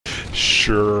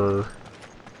Sure.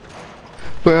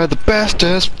 We're the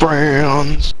bestest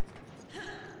friends.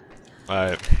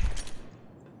 Alright.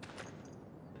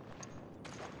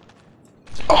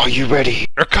 Are you ready?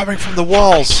 They're coming from the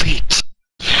walls! Complete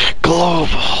global.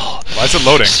 Why is it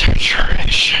loading?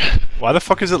 Saturation. Why the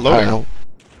fuck is it I loading? don't know.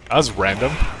 That was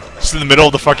random. Just in the middle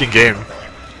of the fucking game.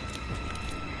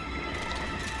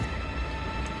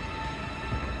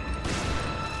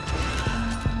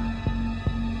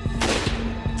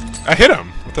 I hit him!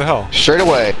 What the hell? Straight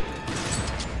away.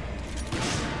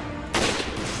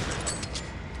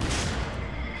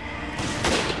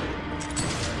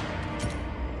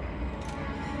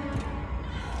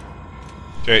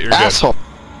 Okay, you're Asshole.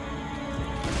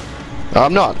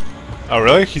 I'm not. good. Oh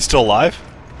really? He's still alive?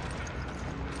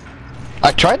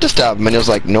 I tried to stab him and he was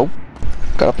like, nope.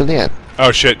 Got up in the end.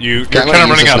 Oh shit, you're Okay, I'm kind gonna of use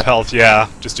running this out of health. Yeah,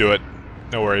 just do it.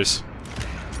 No worries.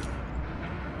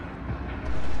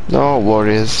 No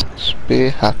worries. Just be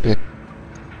happy.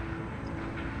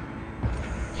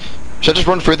 Should I just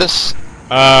run through this?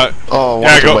 Oh,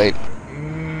 yeah, to go. wait.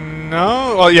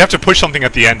 No? Well, you have to push something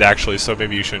at the end, actually, so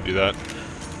maybe you shouldn't do that.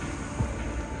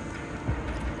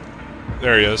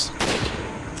 There he is.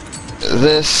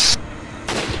 This...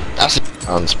 acid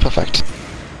sounds perfect.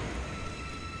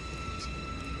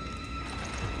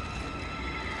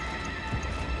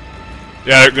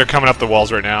 Yeah, they're coming up the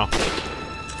walls right now.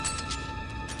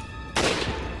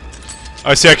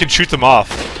 I see, I can shoot them off.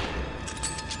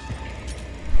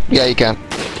 Yeah, you can.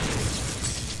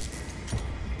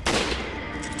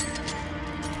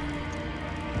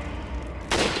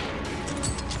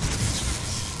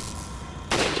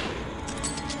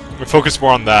 We focus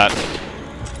more on that.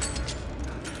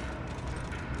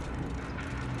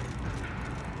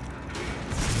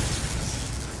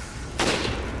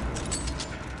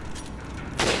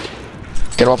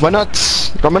 Get off my nuts!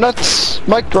 Draw my nuts!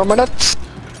 Mike, draw my nuts!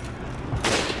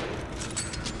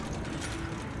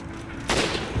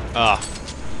 Ah.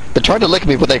 They tried to lick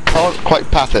me, but they can't quite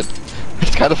path it.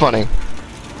 It's kind of funny.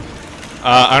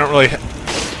 I don't really...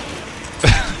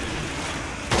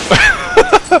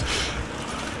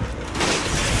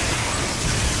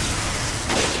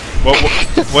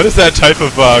 what is that type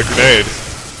of grenade?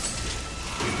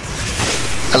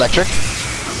 Electric.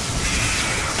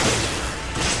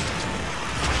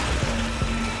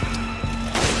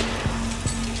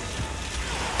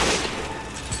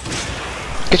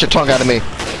 Get your tongue out of me.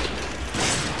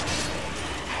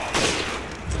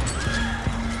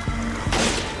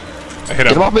 I hit Get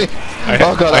him. him off me!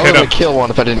 Oh god, I hit was gonna him. kill one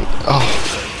if I didn't.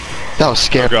 Oh, that was Oh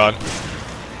scary. god.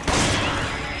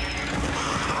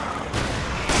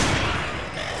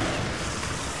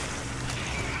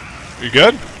 You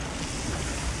good?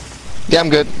 Yeah, I'm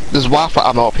good. There's waffle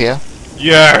ammo up here.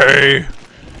 Yay!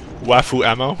 Wafu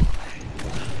ammo?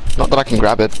 Not that I can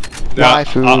grab it. Yeah,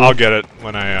 Waifu. I'll get it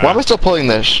when I... Why am I still pulling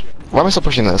this? Why am I still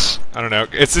pushing this? I don't know.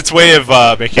 It's its way of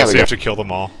making There it we so you go. have to kill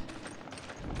them all.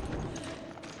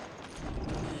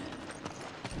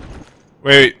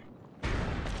 Wait.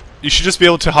 You should just be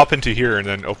able to hop into here and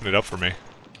then open it up for me.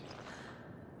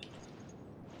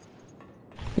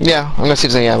 Yeah, I'm gonna see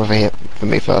if there's any ammo for here for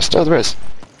me first. Oh, there is.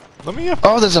 Let me up.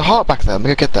 Oh, there's a heart back there. I'm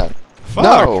gonna get that. Fuck!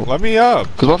 No. Let me up!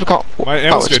 Because what if I can't? My oh,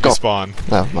 ammo's it's going to gone. spawn.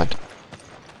 No, mind.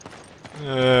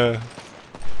 Uh,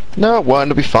 No, it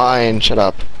won't. It'll be fine. Shut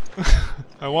up.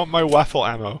 I want my waffle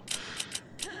ammo.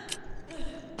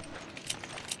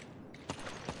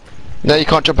 No, you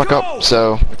can't jump back up,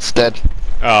 so it's dead.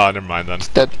 Oh, never mind then. It's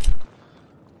dead.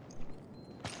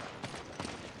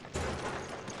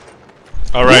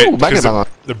 Alright, Ooh, mag because ammo.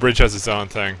 the bridge has its own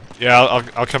thing. Yeah,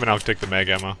 I'll come and I'll take the mag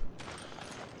ammo.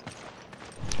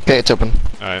 Okay, it's open.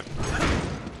 Alright.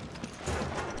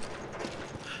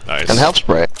 Nice. And health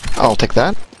spray. I'll take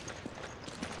that.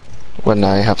 When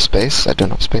I have space. I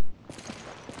don't have space.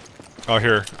 Oh,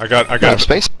 here. I I got have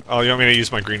space. Oh, you want me to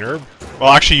use my green herb? Well,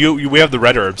 actually, we have the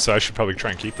red herb, so I should probably try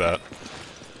and keep that.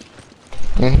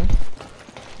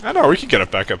 I know, we can get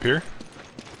it back up here.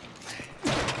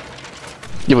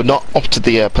 You were not up to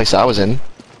the place I was in. And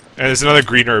there's another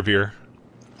green herb here.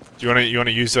 Do you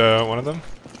wanna use one of them?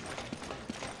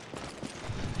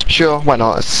 Sure, why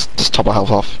not? Let's just top our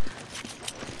health off.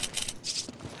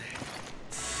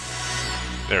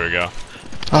 There we go.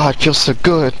 Oh, it feels so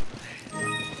good.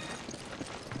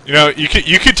 You know, you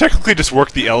could technically just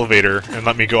work the elevator and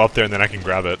let me go up there, and then I can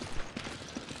grab it.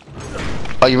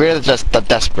 Are you really just that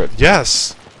desperate?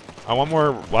 Yes. I want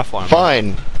more waffle ammo.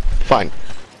 Fine. Fine.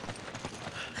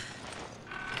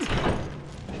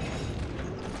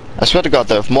 I swear to God,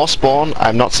 though, if more spawn,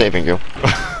 I'm not saving you.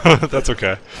 That's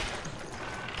okay.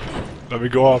 Let me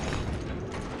go up.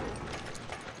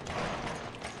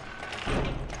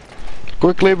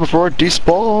 Quickly before it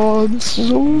despawns.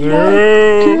 Oh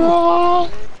No. my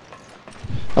god.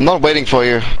 I'm not waiting for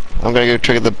you. I'm gonna go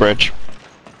trigger the bridge.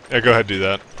 Yeah, go ahead, do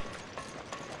that.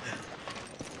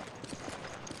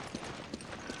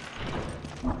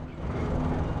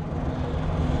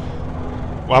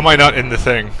 Why am I not in the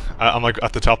thing? I'm like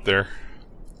at the top there.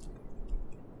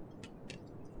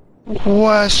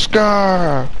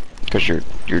 Wesker! Because you're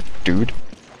dude.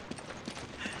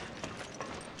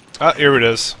 Ah, here it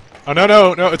is. Oh no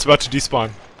no no! It's about to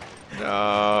despawn.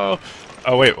 No.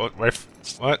 Oh wait, what?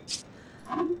 What?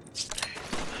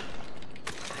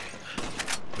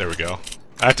 There we go.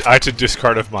 I had to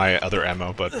discard of my other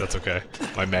ammo, but that's okay.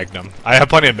 My Magnum. I have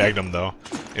plenty of Magnum though,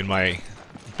 in my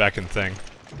back end thing.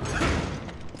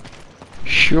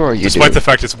 Sure you Despite do. the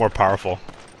fact it's more powerful.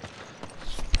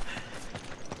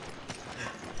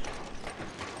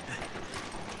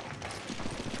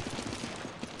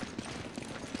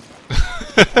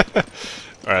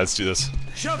 Alright, let's do this.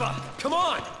 Sheva, come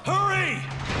on, hurry!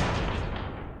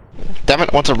 Damn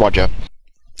it, what's a Roger?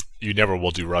 You never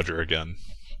will do Roger again.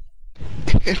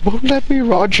 It won't let me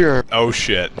Roger. Oh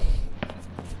shit.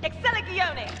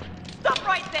 Excelligione! Stop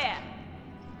right there!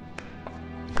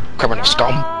 Criminal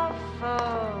scum.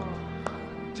 Bravo.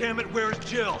 Damn it, where's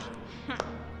Jill?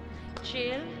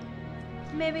 Chill?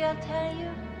 Maybe I'll tell you.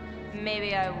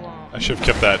 Maybe I won't. I should have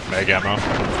kept that mag ammo.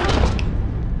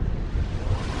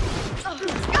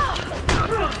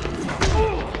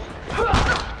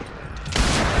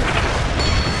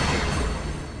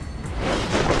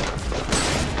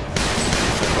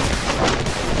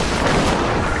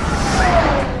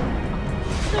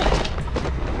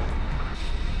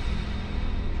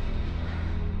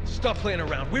 Stop playing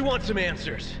around. We want some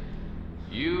answers.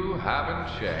 You haven't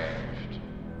changed.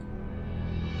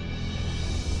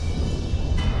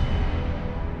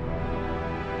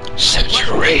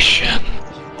 Saturation.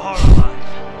 You are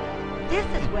alive. This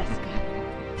is Wesker.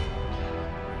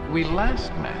 We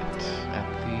last met at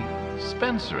the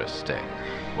Spencer estate,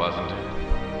 wasn't it?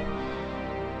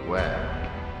 Well,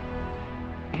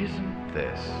 isn't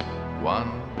this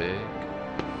one big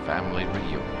family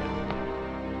reunion?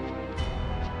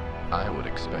 I would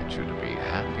expect you to be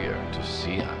happier to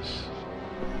see us.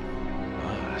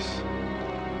 Us.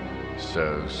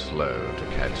 So slow to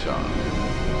catch on.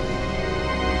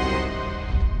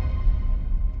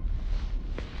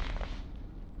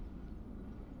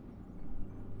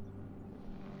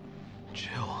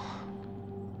 Jill.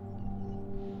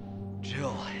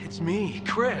 Jill, it's me,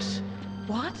 Chris.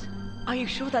 What? Are you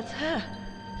sure that's her?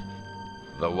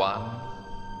 The one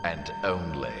and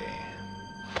only.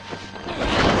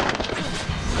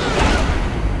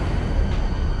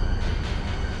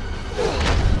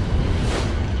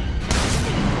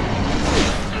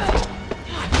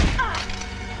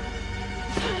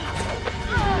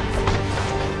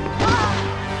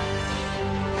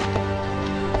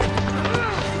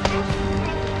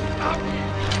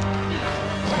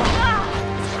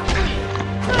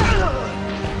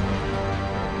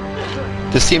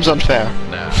 This seems unfair.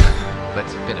 Now,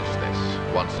 let's finish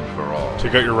this once and for all.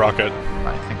 Take out your rocket.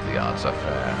 I think the odds are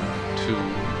fair. 2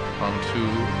 on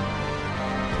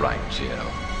 2. Right, Jill.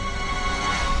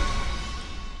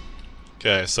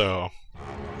 Okay, so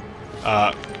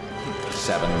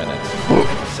 7 minutes.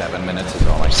 7 minutes is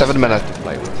all I 7 minutes. to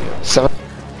play with you. 7.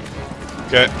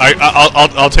 okay,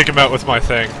 I'll take him out with my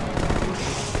thing.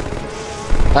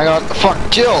 Hang on.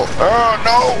 Fuck, Jill. Oh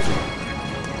no.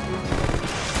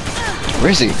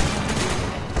 Where is he?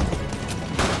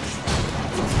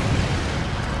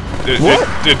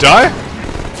 What? Did it die?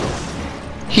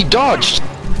 He dodged.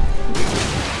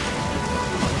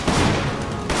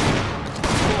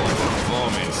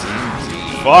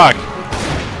 Fuck.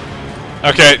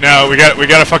 Okay, no, we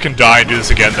gotta fucking die and do this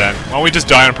again then. Why don't we just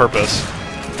die on purpose?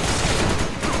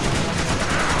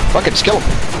 Fuck it, just kill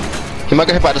him. He might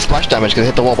get hit by the splash damage because he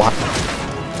hit the wall behind.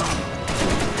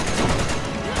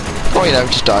 Oh, you know,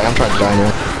 just die. I'm trying to die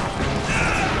anyway.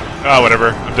 Oh, whatever.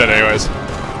 I'm dead anyways.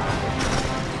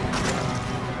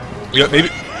 Yeah,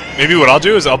 maybe what I'll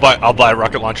do is I'll buy a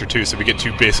rocket launcher too, so we get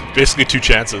basically two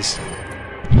chances.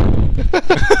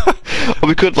 Or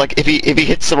we could, like, if he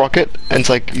hits the rocket and it's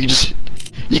like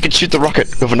you can shoot the rocket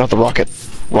with another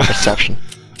rocketception.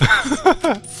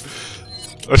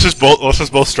 let's just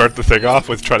both start the thing off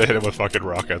with try to hit him with fucking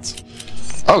rockets.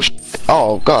 Oh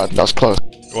oh god, that was close.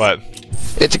 What?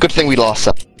 It's a good thing we lost.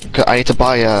 I need to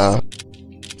buy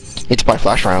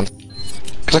flash rounds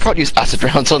because I can't use acid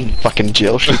rounds on fucking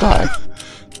Jill. She'll die.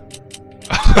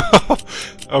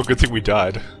 Oh, good thing we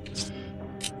died.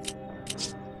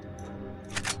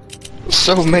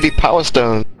 So many power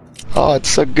stones. Oh, it's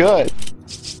so good.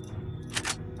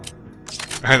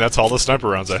 And that's all the sniper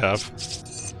rounds I have.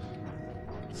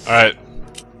 Alright.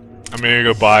 I'm gonna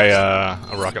go buy a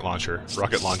rocket launcher.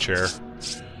 Rocket launcher.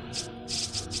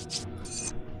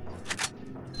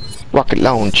 Rocket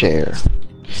launcher.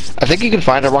 I think you can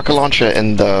find a rocket launcher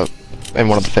in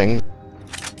one of the things.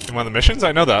 In one of the missions?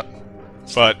 I know that.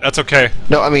 But that's okay.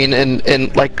 No, I mean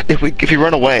in like if you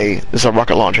run away, there's a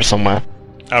rocket launcher somewhere.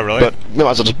 Oh, really? But we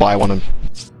might as well just buy one and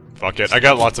Fuck it. I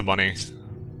got lots of money.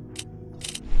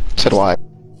 so do I.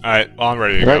 Alright, well, I'm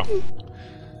ready to Right? go.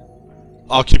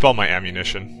 I'll keep all my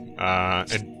ammunition.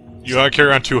 And you want to carry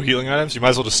around 2 healing items? You might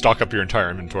as well just stock up your entire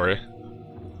inventory.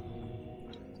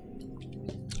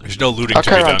 There's no looting I'll to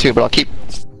carry be around done. 2, but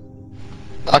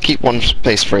I'll keep one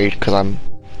space free because I'm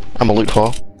a loot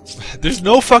whore. There's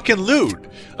no fucking loot!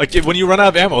 Like, when you run out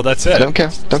of ammo, that's it. I don't care.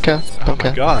 Don't care. Don't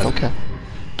care. God. Don't care.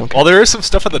 Don't care. Well, there is some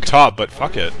stuff at the top, but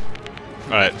fuck it.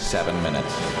 Alright. 7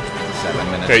 minutes. 7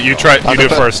 minutes. Okay, you ago. try. I'll You do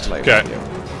go it first. Play Okay. with you.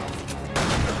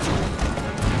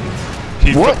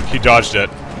 What? He dodged it.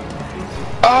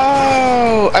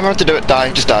 Oh! I'm about to do it.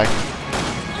 Die. Just die.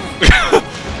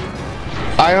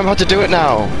 I am about to do it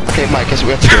now. Okay, Mike, guess what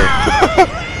we have to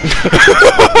do?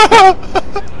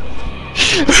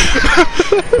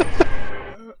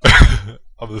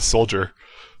 I'm the soldier.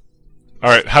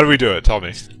 Alright, how do we do it? Tell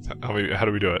me. How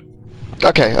do we do it?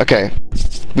 Okay, okay.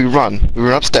 We run. We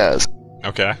run upstairs.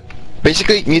 Okay.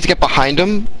 Basically, you need to get behind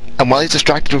him, and while he's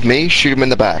distracted with me, shoot him in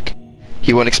the back.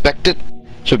 He won't expect it,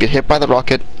 so he'll get hit by the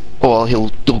rocket, or he'll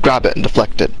grab it and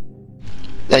deflect it.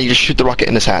 Then you just shoot the rocket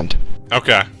in his hand.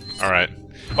 Okay. Alright.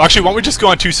 Well, actually, why don't we just go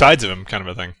on 2 sides of him, kind of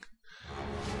a thing?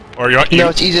 Or you No,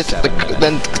 it's easier to, 7 minutes.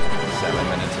 then, 7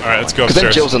 minutes. Alright, let's go because then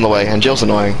upstairs. Jill's in the way, and Jill's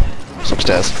annoying. It's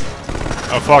upstairs.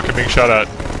 Oh fuck, I'm being shot at.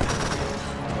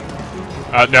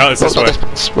 No, it's this Oh, way. not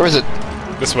this- Where is it?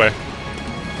 This way.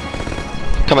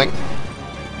 Coming.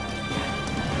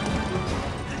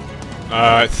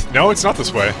 No, it's not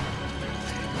this way.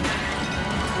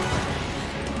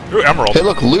 Ooh, emerald. Hey,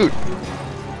 look, loot.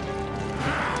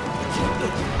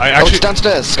 I Oh, actually. it's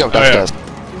downstairs. Let's go yeah. downstairs.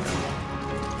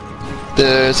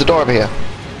 There's a door over here.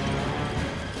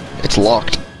 It's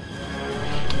locked.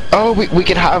 Oh, we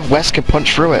can have Wesker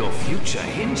punch through it. Your future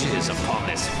hinges upon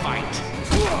this fight.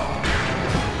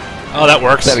 Oh, that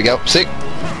works. There we go. See?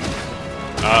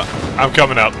 I'm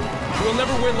coming up. We'll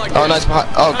never win like Oh, this. nice behind.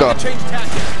 Oh, Time God. to change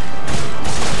tactics.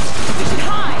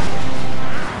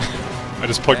 I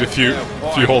just plugged a few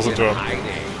holes into him. Hiding.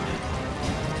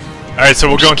 Alright, so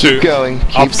we'll go into Keep going.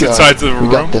 Keep opposite going. sides of the We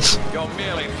room. got this. You're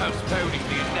merely postponing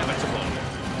the inevitable.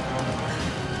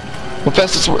 Well,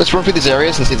 first, let's run through these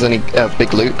areas and see if there's any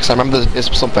big loot, because I remember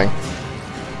there's something.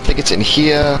 I think it's in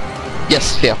here.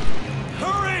 Yes, here.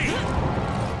 Hurry!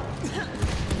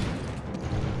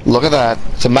 Look at that.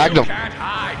 It's a Magnum. Can't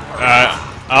hide.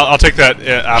 I'll take that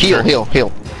after. Heal, heal,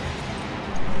 heal.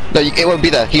 No, it won't be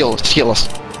there. Heal, just heal us.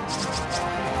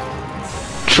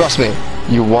 Trust me,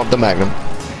 you want the Magnum.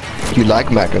 You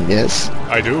like Magnum, yes?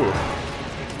 I do.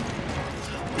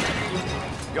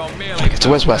 You're merely So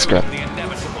where's Wesker? postponing the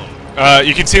inevitable.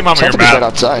 You can see him on Sounds your like he's right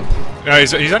map. outside. No,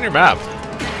 he's on your map.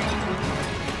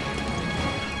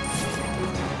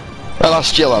 I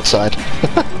lost Jill outside.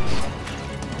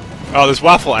 Oh, there's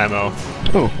waffle ammo.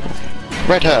 Ooh.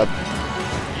 Red herb.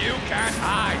 You can't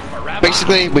hide forever.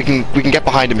 Basically, we can get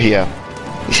behind him here.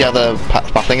 You see how the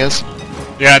path thing is?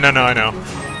 Yeah, no, I know.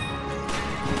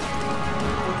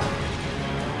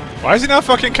 Why is he not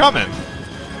fucking coming?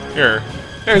 Here.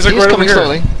 Here, he's like He's right over coming here.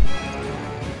 slowly.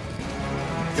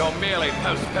 You're merely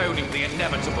postponing the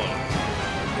inevitable.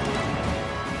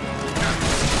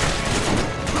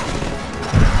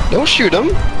 Don't shoot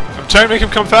him. I'm trying to make him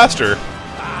come faster.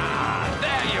 Ah,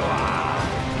 there you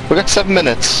are. We got 7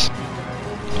 minutes.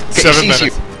 Okay, 7 he sees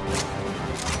minutes.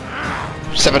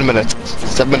 you. 7 minutes.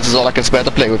 7 minutes is all I can spare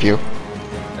to play with you.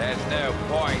 There's no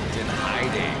point in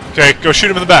hiding. Okay, go shoot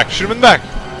him in the back. Shoot him in the back.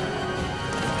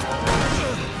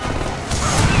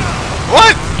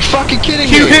 What? You fucking kidding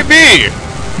You me? hit me!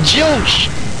 Jill!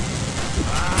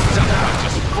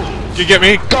 Did you get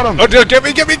me? Got him. Oh, get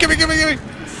me! Yeah,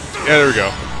 there we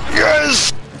go.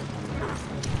 Yes!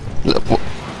 Look,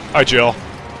 Hi, Jill.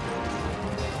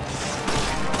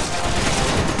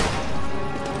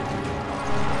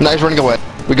 now he's running away.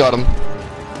 We got him.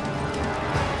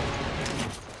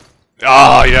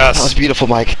 Ah, That was yes. beautiful,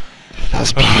 Mike. That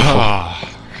was beautiful. Ah.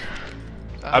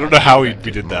 I don't know how we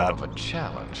did More that. of a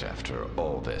challenge after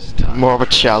all this time. More of a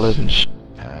challenge.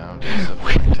 How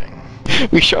disappointing.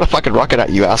 We shot a fucking rocket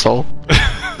at you, asshole.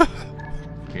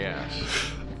 Yes.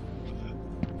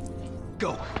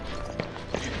 Go.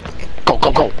 Go,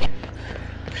 go, go.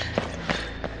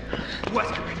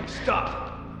 Wesker, stop.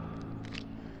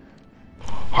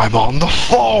 I'm on the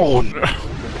phone!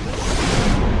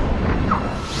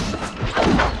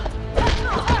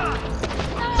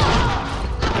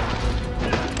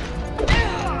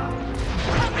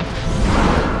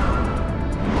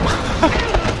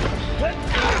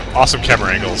 Awesome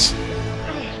camera angles.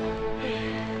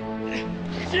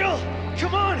 Jill,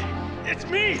 come on! It's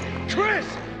me, Chris!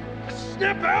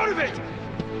 Snap out of it!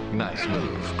 Nice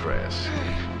move, Chris.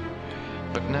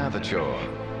 But now that your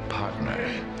partner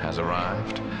has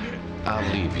arrived, I'll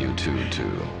leave you two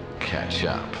to catch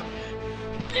up.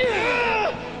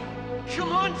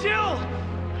 Come on, Jill!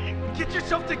 Get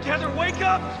yourself together, wake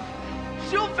up!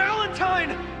 Jill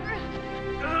Valentine!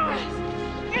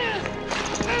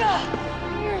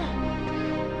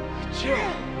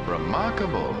 Jill!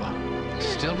 Remarkable.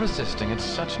 Still resisting at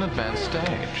such an advanced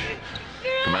stage.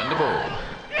 Commendable,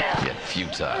 yet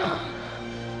futile.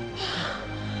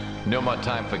 No more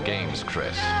time for games,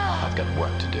 Chris. I've got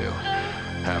work to do.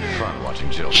 Have fun watching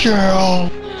Jill. Jill!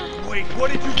 Wait,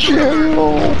 what did you do?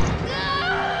 Jill!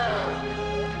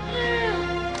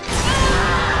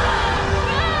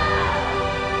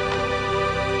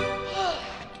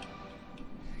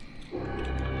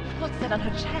 What's that on her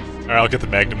chest? Alright, I'll get the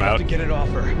Magnum out. To get it off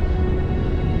her.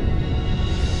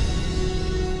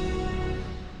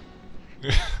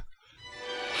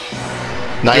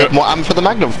 Now you have more ammo for the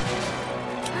Magnum.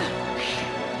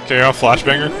 Okay, you're on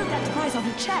Flashbanger? Remove that device off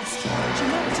your chest. She'll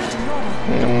not return to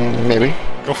normal. Maybe.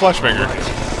 Go Flashbanger.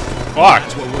 Fuck!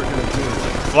 That's what we're gonna do.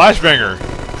 Flashbanger!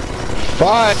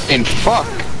 Fine, fuck.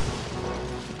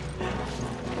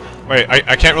 Wait,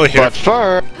 I can't really hit But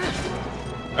her.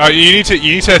 first, You need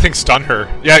to I think stun her.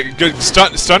 Yeah, good.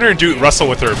 Stun her and do wrestle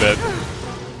with her a bit.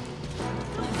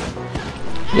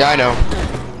 yeah, I know.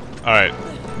 Alright.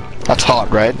 That's hot,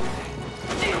 right?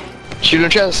 Shoot in the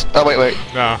chest. Oh, wait.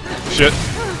 No. Shit.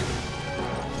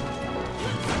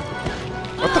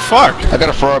 What the fuck? I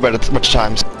gotta throw her a bit a bunch of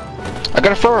times. I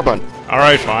gotta throw her a bunch.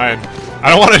 Alright, fine. I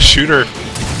don't want to shoot her.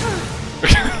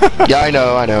 Yeah, I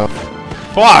know.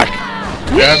 Fuck!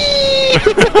 Yeah.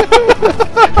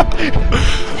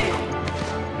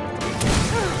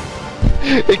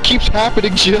 It keeps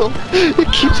happening, Jill.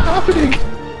 It keeps happening.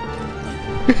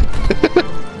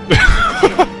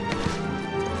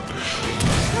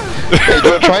 Hey,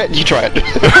 you wanna try it? You try it.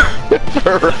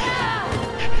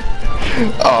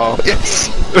 Oh, yes.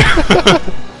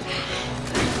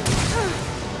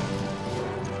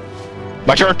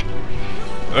 My turn.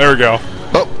 There we go.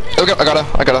 Oh, okay, I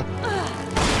gotta.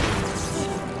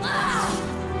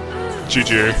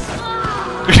 GG.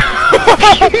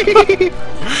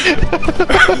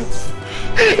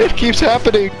 It keeps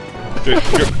happening.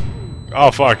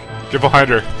 Oh fuck. Get behind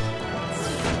her.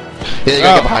 Yeah, you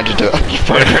gotta get behind you too.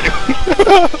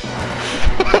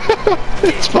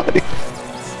 It's funny.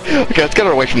 Okay, let's get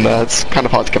her away from that. It's kind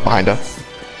of hard to get behind her.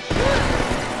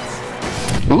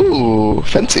 Ooh,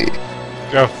 fancy.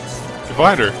 Go. Get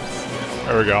behind her.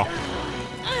 There we go.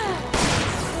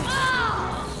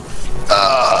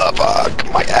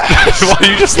 Fuck my ass. Why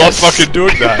you just love fucking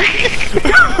doing that?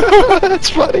 That's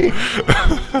funny.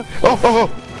 Oh.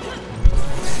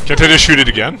 Can't I just shoot it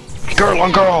again? Girl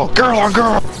on girl.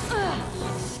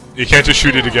 You can't just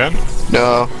shoot it again?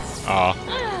 No. Aw.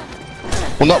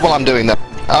 Well, not while I'm doing that.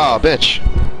 Ah, bitch.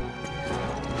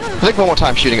 I think one more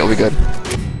time shooting it will be good.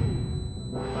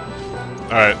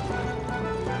 Alright.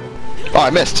 Oh, I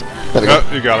missed. There we go.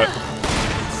 Oh, you got it.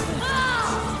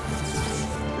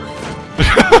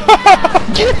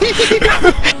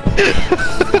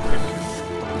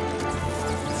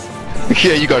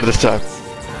 Yeah, you got it this time.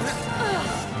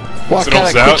 Why Is it can't all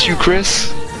I quit out? you,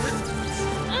 Chris?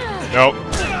 Nope.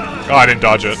 Oh, I didn't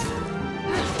dodge it.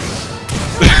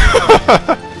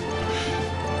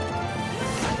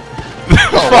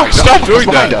 Oh, Fuck, right, stop no, doing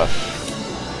behind that.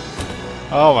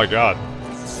 her. Oh my god.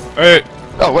 Hey,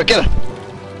 Oh, wait, get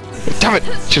her. Damn it,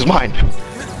 she's mine.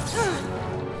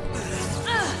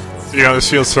 you know, this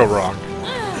feels so wrong.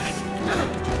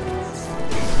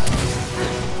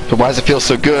 But why does it feel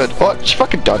so good? Oh, she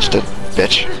fucking dodged it,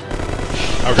 bitch.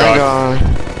 Oh Hang god.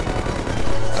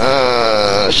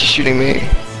 on. She's shooting me.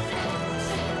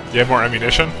 You have more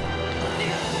ammunition?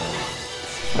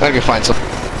 I gotta go find some.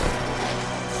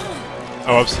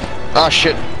 Oh, oops. Ah,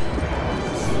 shit.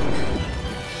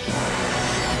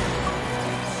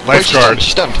 Lifeguard.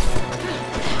 She's stunned.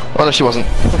 Oh, no, she wasn't.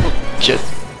 Shit.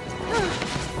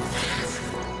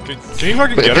 Can you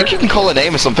fucking But I get think you her? can call her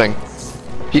name or something.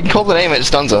 You can call the name and it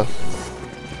stuns her.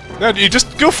 No, you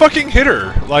just go fucking hit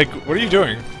her. Like, what are you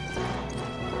doing?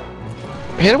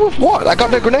 Hit her with what? I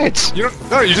got no grenades. You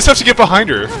don't. No, you just have to get behind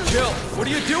her. Jill, what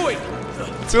are you doing?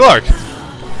 See, look.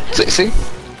 See?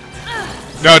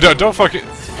 No, don't fucking.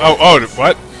 Oh,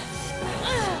 what?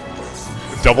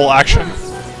 Double action?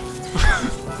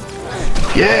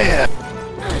 Yeah!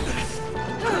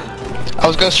 I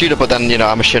was gonna shoot it, but then, you know,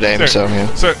 I'm a shit aim, There. so,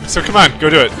 yeah. So come on, go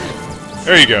do it.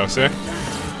 There you go, see?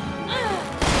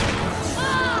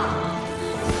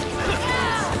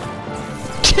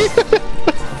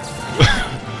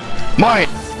 Mine!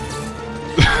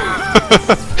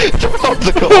 Drop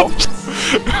the corpse!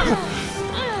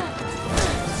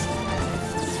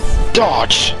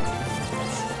 Dodge!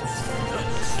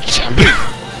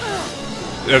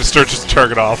 Yeah, start just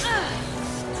target off.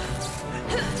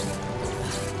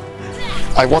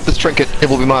 I want this trinket, it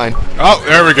will be mine. Oh,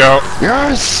 there we go.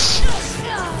 Yes!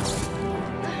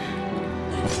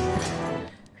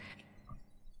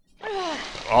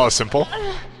 Oh, simple.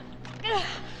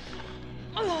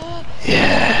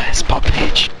 Yes, Pop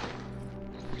Page.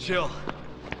 Jill.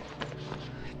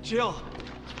 Jill.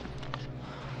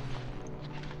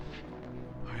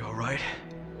 Are you alright?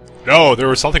 No, there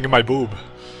was something in my boob.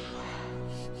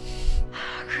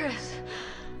 Chris.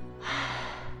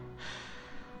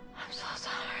 I'm so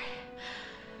sorry.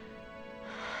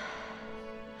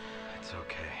 It's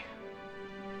okay.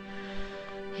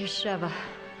 You're Sheva,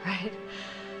 right?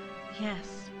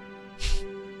 Yes.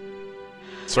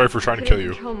 Sorry for trying to Couldn't kill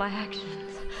you. control my actions.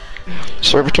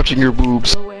 Sorry for touching your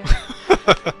boobs. Nowhere.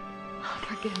 Oh,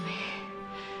 forgive me.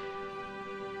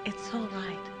 It's all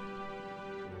right.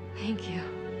 Thank you.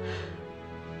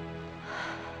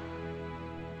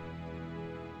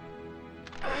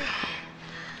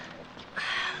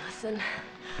 Listen,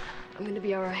 I'm gonna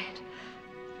be alright.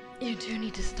 You do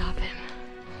need to stop him.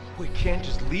 We can't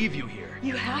just leave you here.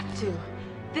 You have to.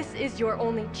 This is your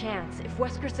only chance. If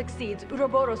Wesker succeeds,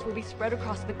 Uroboros will be spread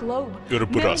across the globe.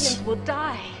 Uroboros. Millions will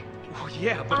die. Oh,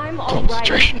 yeah, but I'm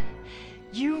Concentration. alright.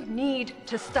 You need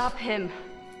to stop him.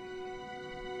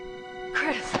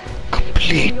 Chris, you're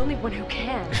Complete. the only one who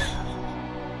can.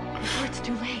 Before it's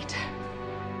too late.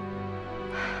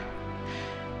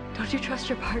 Don't you trust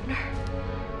your partner?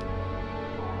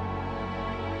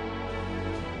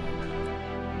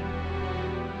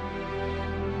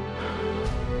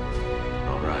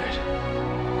 all right.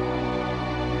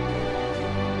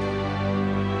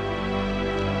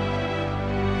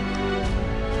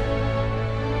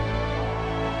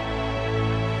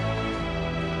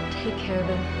 Take care of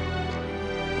him.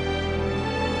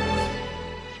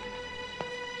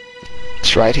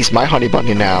 That's right, he's my honey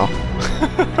bunny now.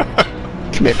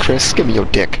 Come here, Chris, give me your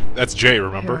dick. That's Jay, You're our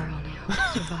remember? only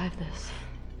hope to survive this.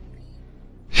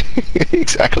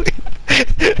 Exactly.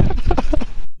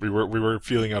 We were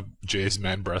feeling up Jay's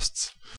man breasts.